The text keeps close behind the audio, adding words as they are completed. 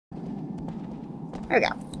There we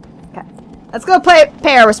go. Okay. Let's go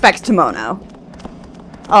pay our respects to Mono.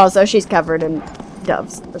 Also, she's covered in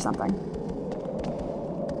doves or something.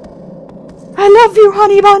 I love you,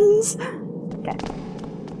 honey buns! Okay.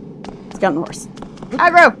 Let's get on the horse.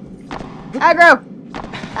 Aggro! Aggro!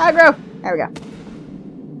 Aggro! There we go.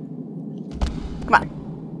 Come on.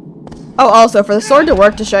 Oh, also, for the sword to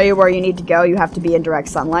work, to show you where you need to go, you have to be in direct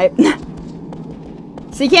sunlight.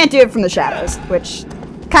 So you can't do it from the shadows, which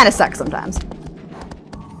kind of sucks sometimes.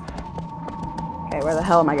 Okay, where the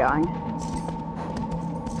hell am I going?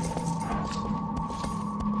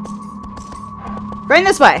 Going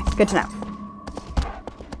this way. Good to know.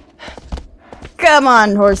 Come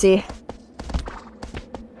on, horsey.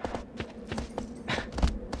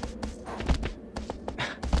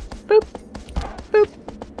 Boop. Boop.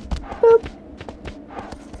 Boop.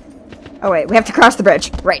 Oh wait, we have to cross the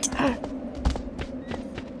bridge. Right.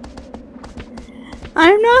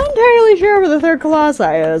 I'm not entirely sure where the third Colossi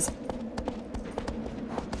is.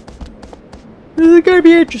 This is gonna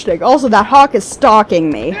be interesting. Also, that hawk is stalking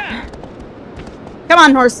me. Come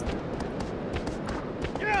on, horse.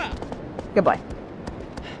 Good boy.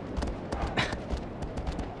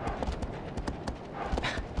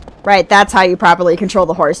 Right, that's how you properly control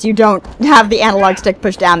the horse. You don't have the analog stick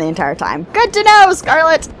pushed down the entire time. Good to know,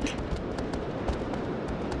 Scarlet!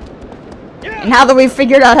 And now that we've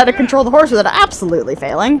figured out how to control the horse without absolutely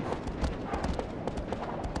failing.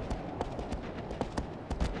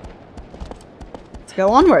 Let's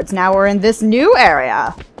go onwards. Now we're in this new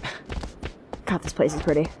area. God, this place is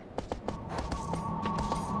pretty.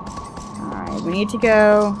 Alright, we need to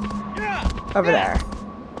go over there.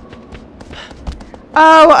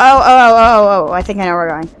 Oh, I think I know where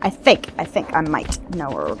we're going. I think I might know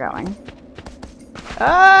where we're going.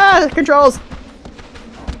 Ah, the controls!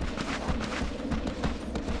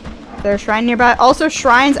 There's a shrine nearby. Also,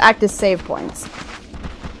 shrines act as save points.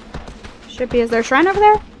 Should be. Is there a shrine over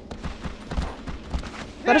there? Is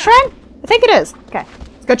that a shrine? I think it is. Okay.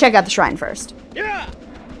 Let's go check out the shrine first.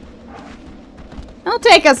 It'll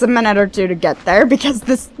take us a minute or two to get there because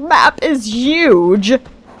this map is huge.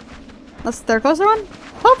 Unless there's a closer one? I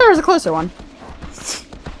thought there was a closer one.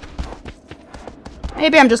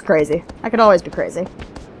 Maybe I'm just crazy. I could always be crazy.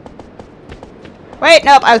 Wait,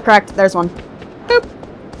 nope, I was correct. There's one. Boop.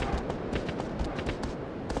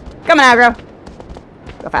 Come on, aggro.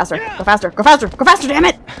 Go faster. Go faster. Go faster. Go faster, damn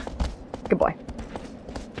it! Good boy.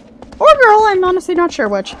 Or girl, I'm honestly not sure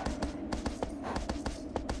which.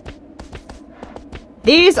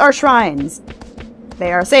 These are shrines.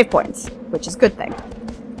 They are save points, which is a good thing.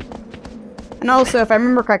 And also, if I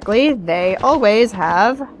remember correctly, they always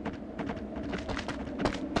have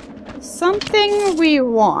something we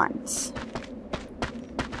want.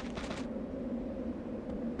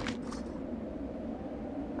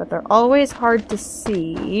 But they're always hard to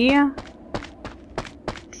see.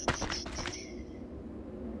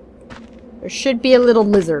 There should be a little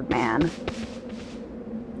lizard man.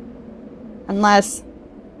 Unless...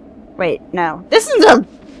 Wait, no. This is a...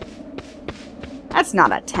 That's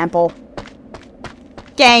not a temple.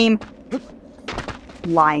 Game.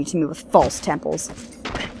 Lying to me with false temples.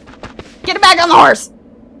 Get it back on the horse!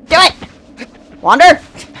 Do it! Wander!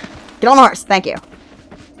 Get on the horse, thank you.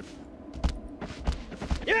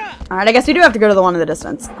 Alright, I guess we do have to go to the one in the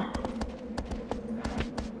distance.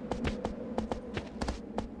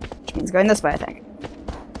 Which means going this way, I think.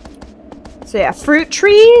 So yeah, fruit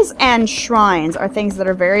trees and shrines are things that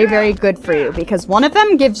are very, very good for you. Because one of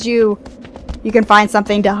them gives you... You can find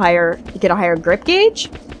something to get a higher grip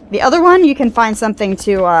gauge. The other one, you can find something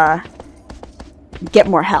to, get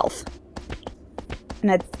more health.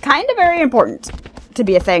 And it's kind of very important to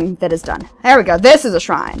be a thing that is done. There we go. This is a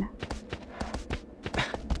shrine.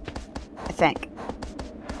 I think.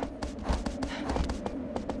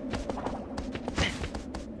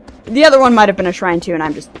 The other one might have been a shrine too, and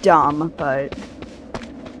I'm just dumb, but...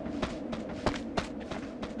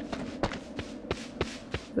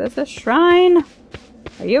 Is this a shrine?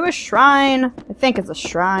 Are you a shrine? I think it's a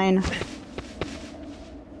shrine.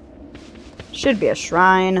 Should be a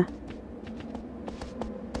shrine.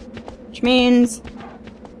 Which means...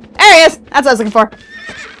 There he is! That's what I was looking for.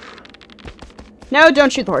 No,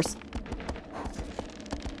 don't shoot the horse.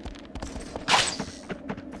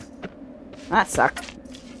 That sucked.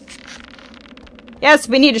 Yes,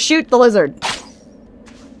 we need to shoot the lizard.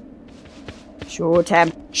 Shoot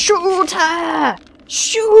him. Shoot her!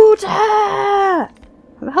 Shoot her! Where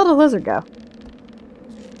the hell did the lizard go?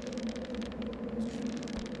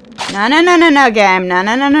 No, no, no, no, no, game. No,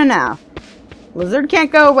 no, no, no, no. Lizard can't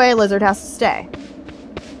go away. Lizard has to stay.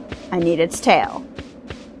 I need its tail.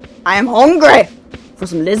 I am hungry for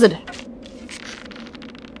some lizard.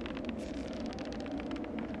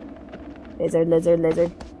 Lizard, lizard,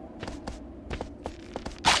 lizard.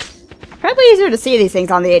 Probably easier to see these things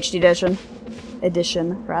on the HD edition.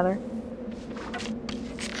 Edition, rather.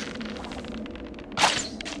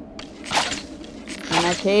 And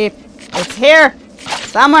I keep... It's here!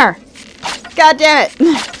 Somewhere! God damn it!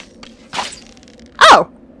 Oh!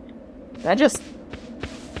 Did I just...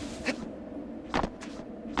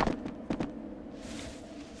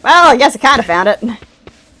 Well, I guess I kind of found it. Okay,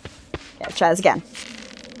 let's try this again.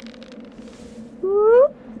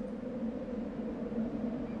 Whoop.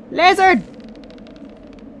 Lizard!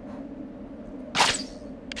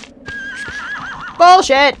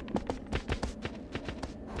 Bullshit!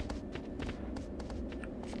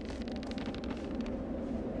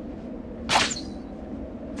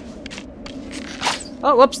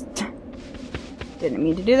 Oh, whoops. Didn't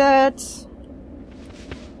mean to do that.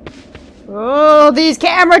 Oh, these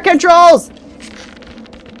camera controls!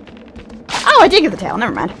 Oh, I did get the tail.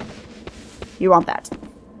 Never mind. You want that.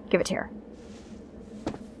 Give it here.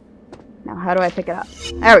 Now, how do I pick it up?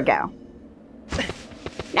 There we go.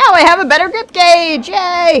 Now I have a better grip gauge!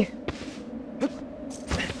 Yay!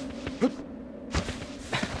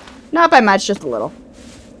 Not by much, just a little.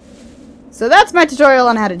 So that's my tutorial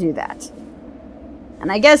on how to do that. And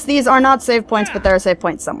I guess these are not save points, but there are save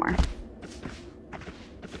points somewhere.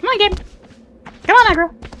 Come on, game. Come on,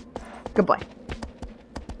 aggro. Good boy.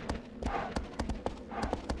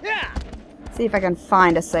 See if I can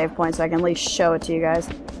find a save point so I can at least show it to you guys.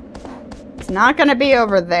 It's not gonna be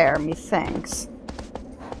over there, methinks.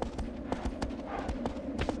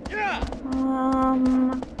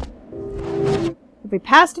 Have we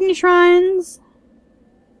passed any shrines?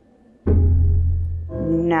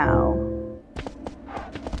 No.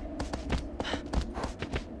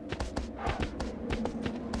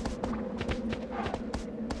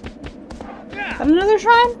 Is that another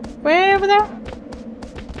shrine? Way over there?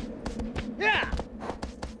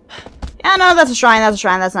 Yeah, no, that's a shrine, that's a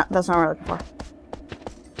shrine, that's not what we're looking for.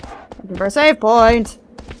 Looking for a save point.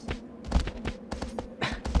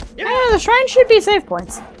 Yeah, the shrine should be save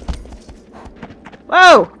points.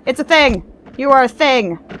 Whoa! It's a thing! You are a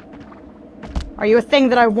thing! Are you a thing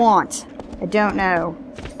that I want? I don't know.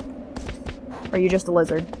 Or are you just a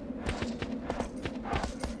lizard?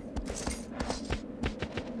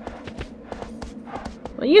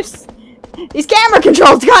 Well, these camera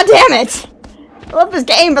controls, god damn it! I love this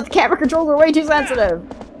game, but the camera controls are way too sensitive.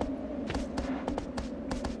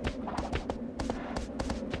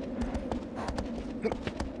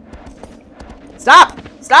 Stop!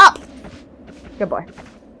 Stop! Good boy.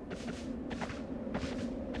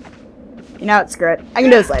 You know what? Screw it. I can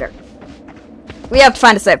do this later. We have to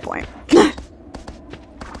find a save point.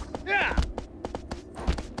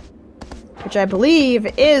 Which I believe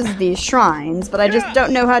is these shrines, but I just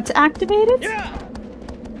don't know how to activate it.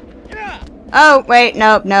 Oh, wait,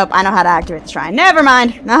 nope, nope. I know how to activate the shrine. Never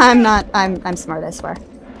mind. I'm not. I'm smart, I swear.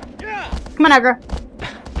 Come on, aggro.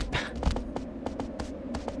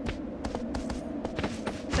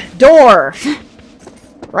 Door!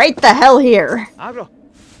 Right the hell here. Aggro.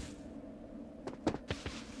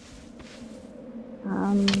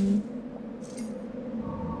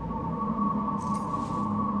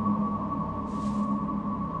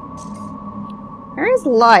 There is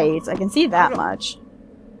light. I can see that much.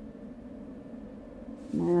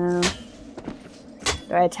 No.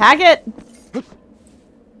 Do I attack it?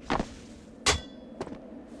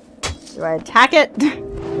 Do I attack it?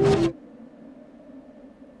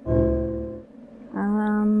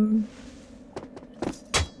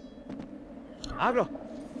 Aggro.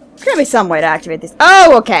 There's gotta be some way to activate these.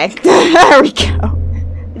 Oh, okay. There we go.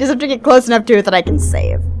 I just have to get close enough to it that I can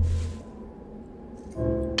save.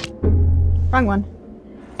 Wrong one.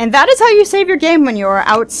 And that is how you save your game when you are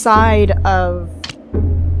outside of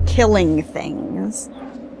killing things.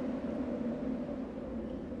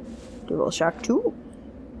 Dual Shock 2.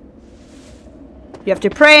 You have to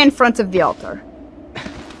pray in front of the altar.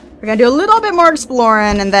 We're gonna do a little bit more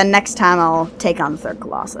exploring, and then next time I'll take on the third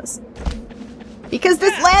Colossus. Because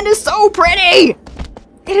this land is so pretty!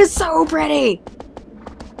 It is so pretty!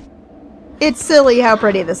 It's silly how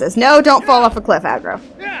pretty this is. No, don't fall off a cliff, aggro.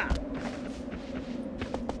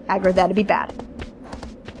 Aggro, that'd be bad.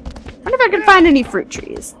 Wonder if I can find any fruit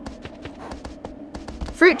trees.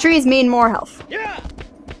 Fruit trees mean more health.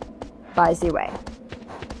 Buys the way.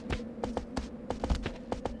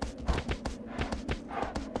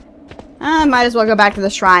 Might as well go back to the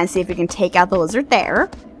shrine and see if we can take out the lizard there.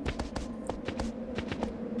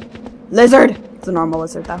 Lizard! It's a normal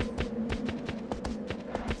lizard, though.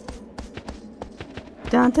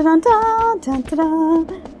 Dun dun dun dun dun dun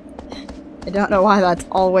dun. I don't know why that's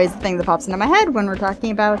always the thing that pops into my head when we're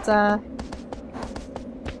talking about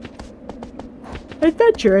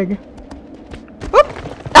Adventuring. Whoop!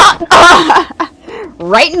 Ah!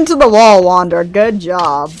 Right into the wall, Wander. Good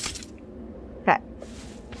job. Okay.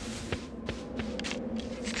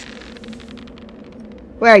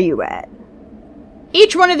 Where are you at?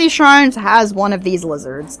 Each one of these shrines has one of these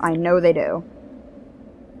lizards. I know they do.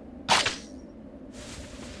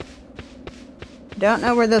 Don't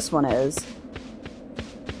know where this one is.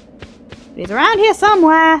 He's around here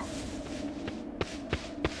somewhere.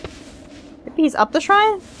 Maybe he's up the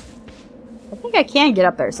shrine? I think I can get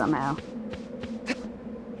up there somehow.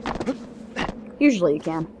 Usually you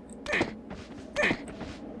can.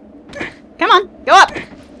 Come on, go up!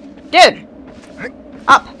 Dude!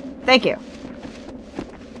 Up! Thank you.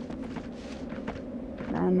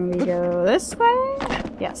 Then we go this way?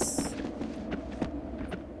 Yes.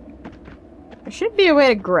 There should be a way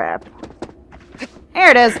to grip. There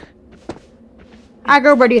it is!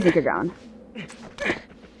 Aggro, where do you think you're going?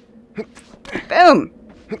 Boom!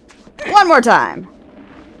 One more time!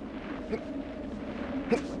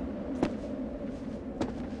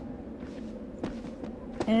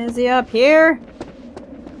 Is he up here?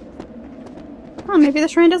 Oh, maybe the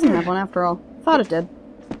shrine doesn't have one after all. Thought it did.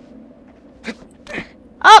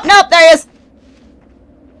 Oh, nope, there he is!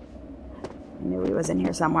 I knew he was in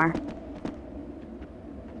here somewhere.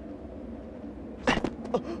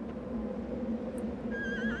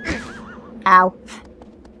 Ow.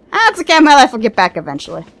 That's okay, my life will get back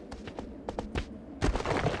eventually.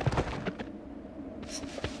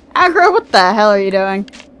 Aggro, what the hell are you doing?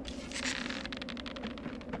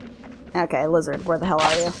 Okay, lizard, where the hell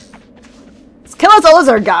are you? Let's kill us a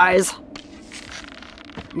lizard, guys!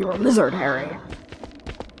 You're a lizard, Harry.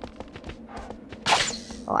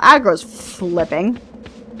 Well, Aggro's flipping.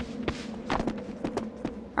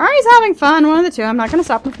 Or he's having fun, one of the two. I'm not gonna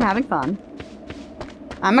stop him from having fun.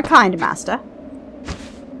 I'm a kind master.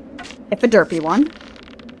 If a derpy one.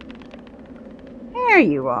 There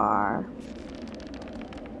you are.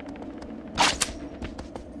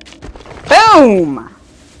 Boom! I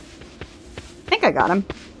think I got him.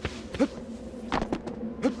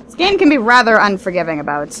 This game can be rather unforgiving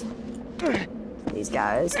about these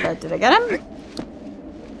guys, but did I get him?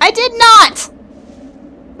 I did not!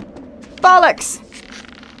 Bollocks!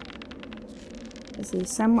 Is he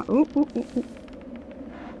somewhere? Ooh, ooh, ooh, ooh.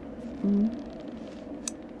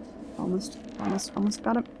 Almost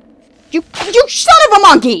got him. You son of a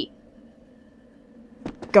monkey!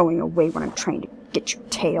 Going away when I'm trying to get your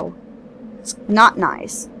tail. It's not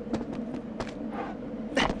nice.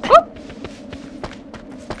 Whoop.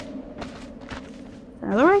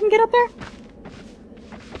 Another way I can get up there?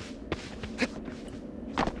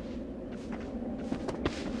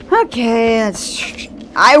 Okay, let's...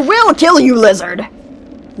 I will kill you, lizard!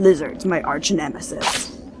 Lizard's my arch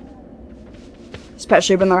nemesis.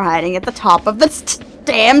 Especially when they're hiding at the top of this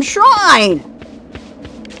damn shrine!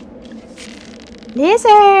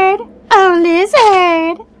 Lizard! Oh,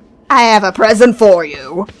 lizard! I have a present for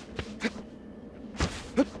you!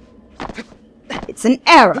 It's an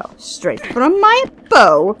arrow straight from my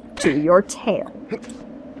bow to your tail.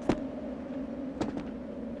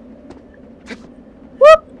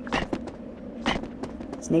 Whoop!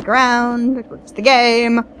 Sneak around, glitch the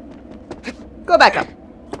game. Go back up.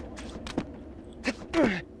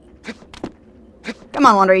 Come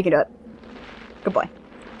on, Wander, you can do it. Good boy.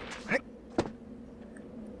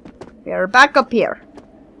 We are back up here.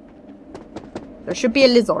 There should be a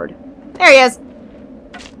lizard. There he is!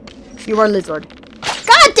 You are a lizard.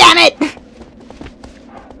 God damn it!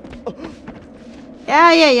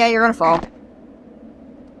 Yeah, you're gonna fall.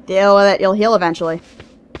 Deal with it, you'll heal eventually.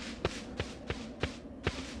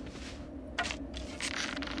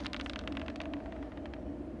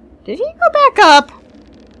 Did he go back up?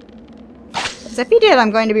 Because if he did,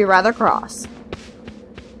 I'm going to be rather cross.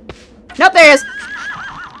 Nope, there he is!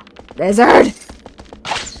 Lizard!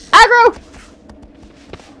 Aggro!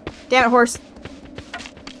 Damn it, horse.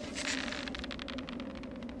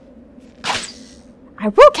 I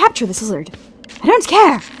will capture this lizard. I don't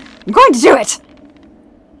care. I'm going to do it.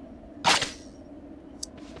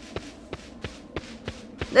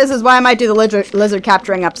 This is why I might do the lizard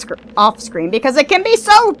capturing off screen, because it can be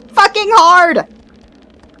so fucking hard.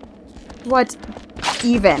 What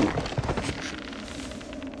even?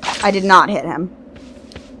 I did not hit him.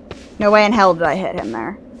 No way in hell did I hit him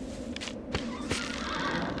there.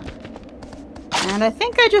 And I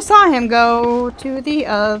think I just saw him go to the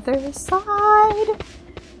other side.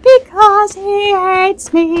 Because he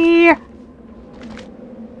hates me.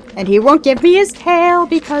 And he won't give me his tail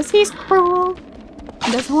because he's cruel.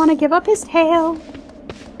 He doesn't want to give up his tail.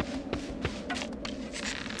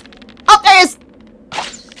 Oh, there he is!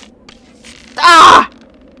 Ah!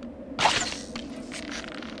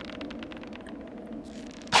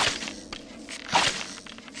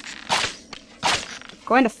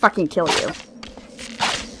 going to fucking kill you.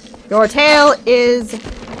 Your tail is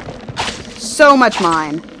so much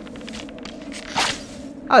mine.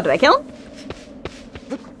 Oh, did I kill him?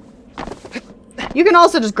 You can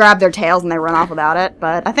also just grab their tails and they run off without it,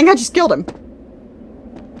 but I think I just killed him.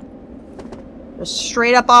 Just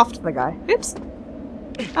straight up off to the guy. Oops.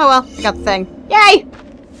 Oh well, I got the thing. Yay!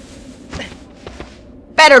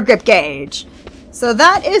 Better grip gauge. So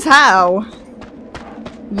that is how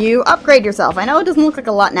you upgrade yourself. I know it doesn't look like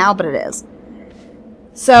a lot now, but it is.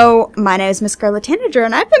 So, my name is MissScarletTanager,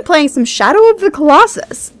 and I've been playing some Shadow of the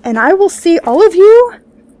Colossus. And I will see all of you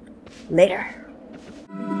later.